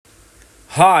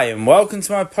Hi and welcome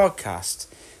to my podcast.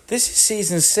 This is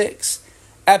season 6,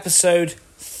 episode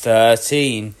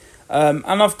 13, and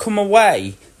I've come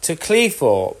away to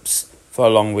Cleethorpes for a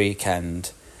long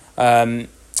weekend, and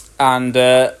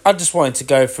I just wanted to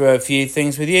go through a few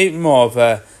things with you, more of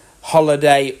a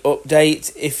holiday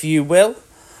update, if you will.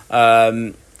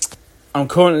 I'm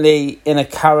currently in a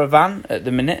caravan at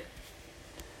the minute.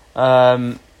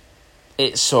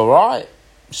 It's alright,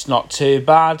 it's not too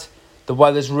bad. The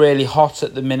weather's really hot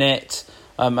at the minute.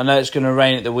 I know it's going to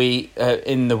rain at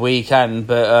in the weekend,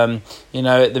 but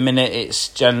at the minute it's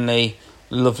generally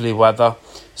lovely weather.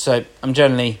 So I'm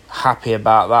generally happy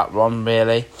about that one,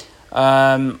 really.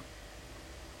 So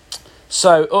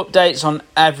updates on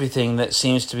everything that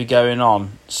seems to be going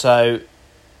on. So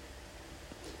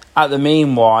at the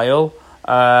meanwhile,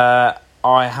 I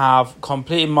have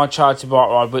completed my charity bike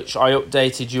ride, which I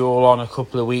updated you all on a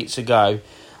couple of weeks ago.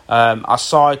 I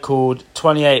cycled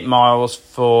 28 miles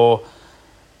for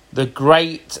the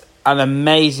great and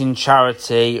amazing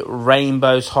charity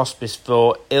Rainbows Hospice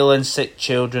for ill and sick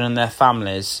children and their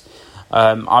families.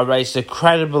 I raised a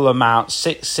credible amount,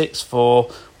 664,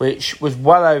 which was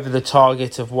well over the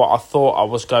target of what I thought I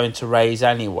was going to raise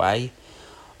anyway.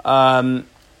 I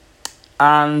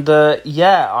had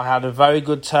a very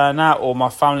good turnout. All my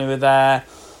family were there.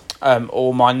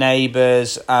 All my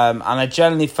neighbours, and I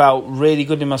generally felt really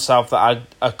good in myself that I'd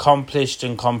accomplished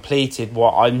and completed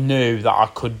what I knew that I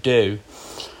could do.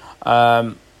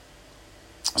 There's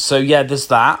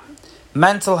that.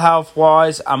 Mental health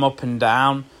wise, I'm up and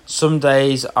down. Some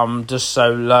days I'm just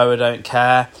so low I don't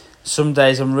care. Some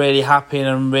days I'm really happy and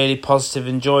I'm really positive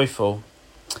and joyful.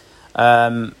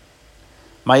 My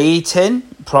eating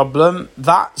problem,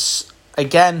 that's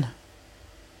again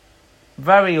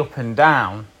very up and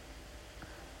down.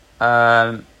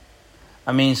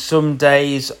 Some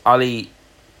days I'll eat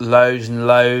loads and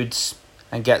loads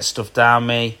and get stuff down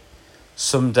me.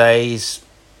 Some days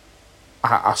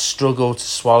I struggle to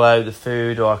swallow the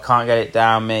food or I can't get it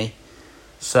down me.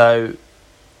 So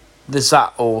there's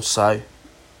that also.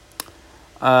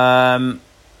 How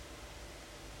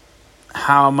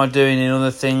am I doing in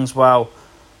other things? Well,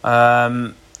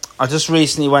 I just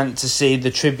recently went to see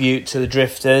the tribute to the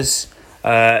Drifters,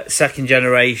 second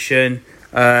generation.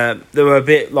 They were a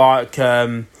bit like,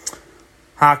 how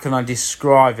can I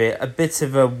describe it? A bit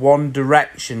of a One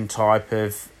Direction type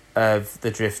of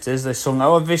the Drifters. They sung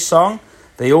this song.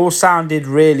 They all sounded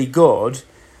really good.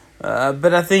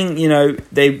 But I think,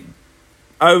 they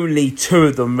only two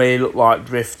of them really look like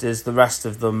Drifters. The rest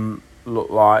of them look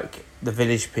like the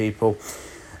Village People.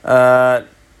 But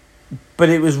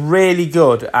it was really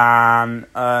good, and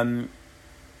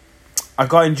I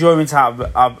got enjoyment out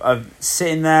of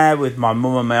sitting there with my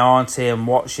mum and my auntie and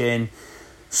watching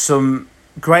some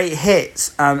great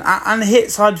hits and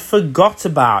hits I'd forgot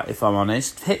about, if I'm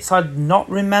honest, hits I'd not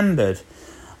remembered.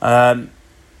 But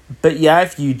yeah,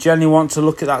 if you genuinely want to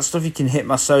look at that stuff, you can hit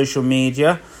my social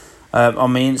media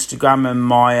on my Instagram and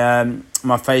my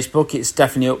Facebook. It's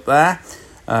definitely up there.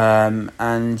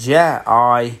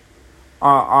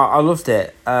 I loved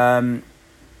it.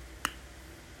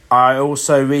 I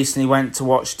also recently went to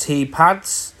watch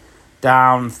T-Pads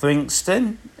down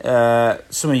Thringston.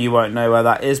 Some of you won't know where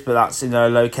that is, but that's in a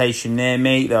location near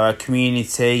me. They're a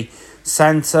community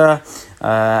centre,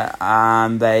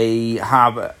 and they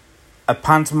have a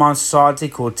pantomime society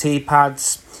called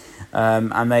T-Pads,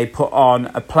 and they put on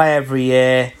a play every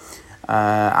year,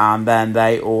 and then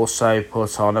they also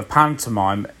put on a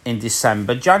pantomime in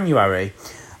January.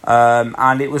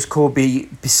 And it was called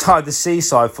Beside the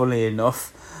Seaside, funnily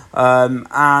enough.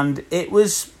 And it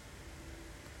was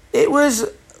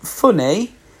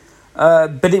funny,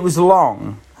 but it was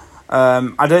long.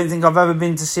 I don't think I've ever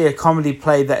been to see a comedy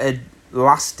play that had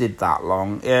lasted that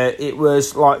long. It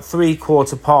was like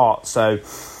 3/4 part, so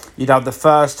you'd have the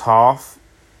first half,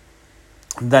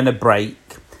 then a break,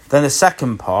 then the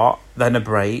second part, then a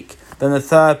break, then the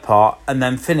third part, and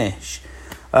then finish.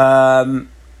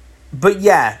 But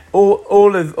yeah,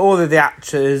 all of the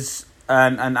actors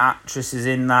and actresses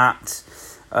in that,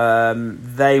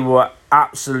 they were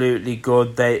absolutely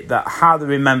good. How they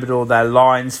remembered all their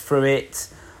lines through it.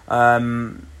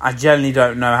 I generally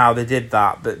don't know how they did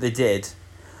that, but they did.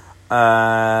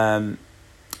 And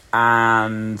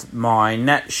my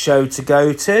next show to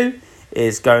go to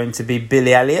is going to be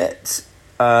Billy Elliot.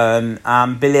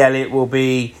 And Billy Elliot will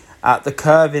be at the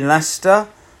Curve in Leicester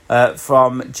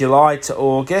from July to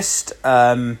August.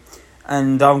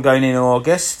 And I'm going in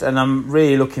August, and I'm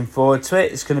really looking forward to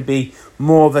it. It's going to be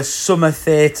more of a summer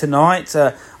theatre night.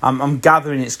 I'm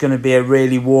gathering it's going to be a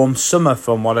really warm summer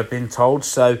from what I've been told.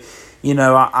 So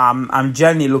I'm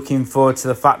generally looking forward to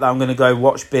the fact that I'm going to go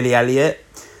watch Billy Elliot.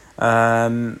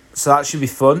 So that should be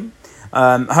fun.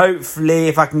 Hopefully,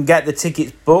 if I can get the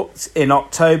tickets booked in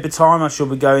October time, I shall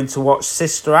be going to watch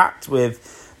Sister Act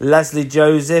with Leslie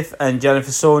Joseph and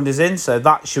Jennifer Saunders in. So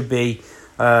that should be,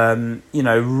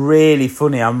 really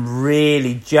funny. I'm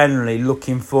really generally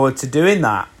looking forward to doing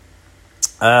that.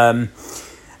 And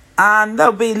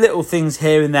there'll be little things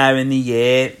here and there in the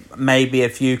year. Maybe a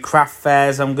few craft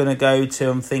fairs I'm going to go to.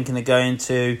 I'm thinking of going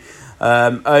to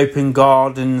open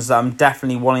gardens that I'm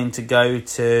definitely wanting to go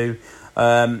to.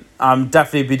 I'm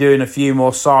definitely be doing a few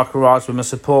more cycle rides with my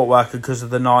support worker because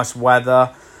of the nice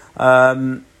weather.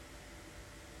 I've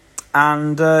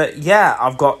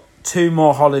got 2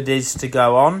 more holidays to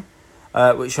go on,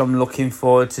 which I'm looking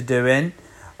forward to doing.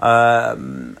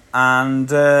 Then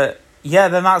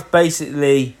that's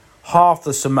basically half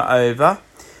the summer over.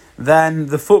 Then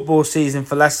the football season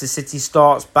for Leicester City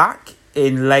starts back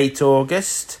in late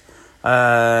August.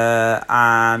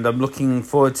 And I'm looking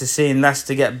forward to seeing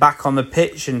Leicester get back on the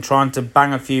pitch and trying to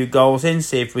bang a few goals in,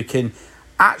 see if we can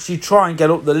actually try and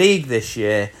get up the league this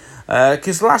year.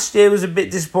 Because last year was a bit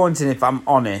disappointing, if I'm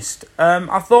honest.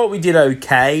 I thought we did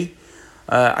okay.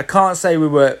 I can't say we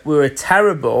were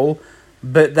terrible,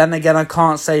 but then again, I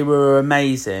can't say we were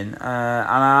amazing. And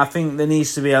I think there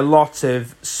needs to be a lot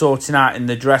of sorting out in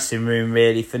the dressing room,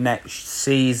 really, for next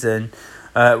season,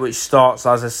 which starts,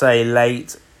 as I say,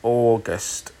 late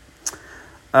August.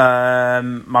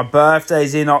 My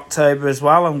birthday's in October as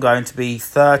well. I'm going to be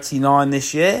 39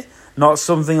 this year. Not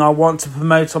something I want to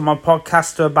promote on my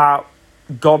podcast to about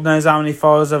God knows how many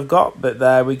followers I've got, but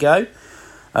there we go.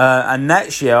 And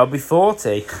next year I'll be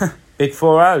 40. Big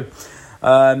 40.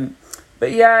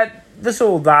 But yeah, there's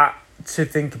all that to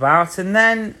think about. And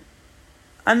then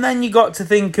you got to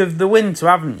think of the winter,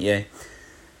 haven't you?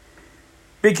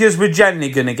 Because we're generally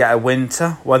going to get a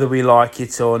winter, whether we like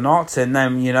it or not. And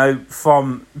then,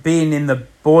 from being in the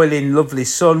boiling, lovely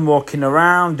sun, walking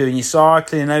around, doing your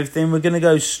cycling and everything, we're going to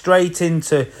go straight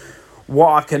into what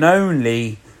I can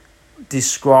only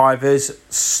describe as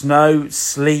snow,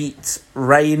 sleet,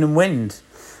 rain and wind,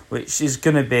 which is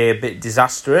going to be a bit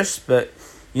disastrous. But,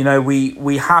 we live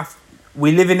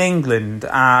in England,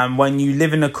 and when you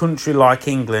live in a country like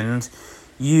England,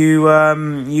 you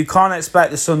can't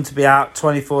expect the sun to be out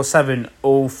 24/7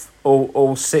 all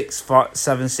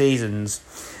 6-7 seasons,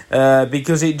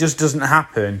 because it just doesn't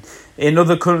happen. In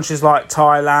other countries like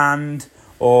Thailand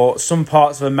or some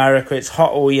parts of America, it's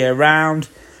hot all year round.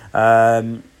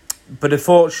 But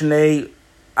unfortunately,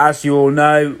 as you all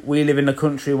know, we live in a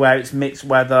country where it's mixed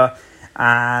weather,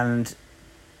 and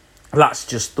that's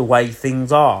just the way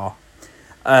things are.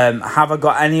 Have I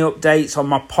got any updates on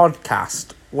my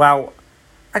podcast? Well,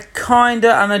 I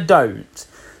kinda and I don't.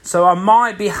 So I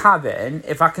might be having,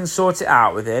 if I can sort it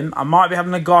out with him, I might be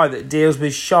having a guy that deals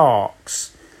with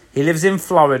sharks. He lives in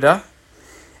Florida.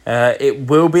 It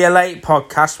will be a late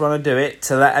podcast when I do it,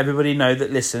 to let everybody know that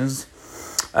listens.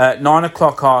 9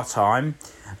 o'clock our time.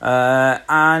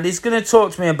 And he's going to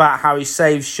talk to me about how he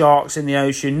saves sharks in the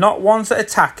ocean. Not ones that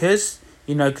attack us,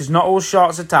 because not all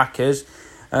sharks attack us.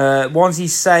 Ones he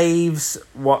saves,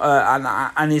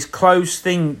 and his close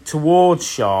thing towards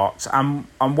sharks, and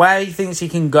where he thinks he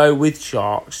can go with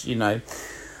sharks,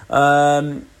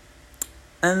 And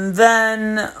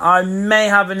then I may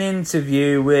have an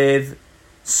interview with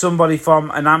somebody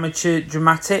from an amateur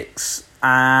dramatics,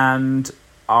 and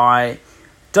I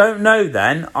don't know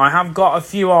then. I have got a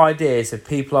few ideas of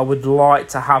people I would like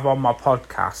to have on my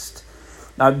podcast.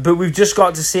 But we've just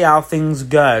got to see how things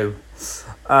go.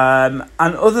 And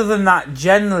other than that,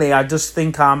 generally, I just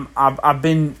think I've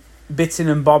been bitting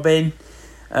and bobbing,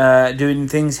 doing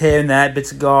things here and there,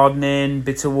 bit of gardening,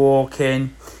 bit of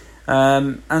walking.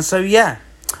 And so, yeah,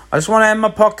 I just want to end my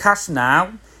podcast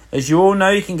now. As you all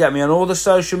know, you can get me on all the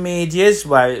social medias,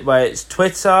 where it's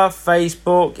Twitter,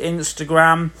 Facebook,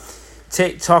 Instagram,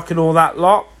 TikTok and all that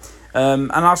lot.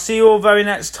 And I'll see you all very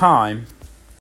next time.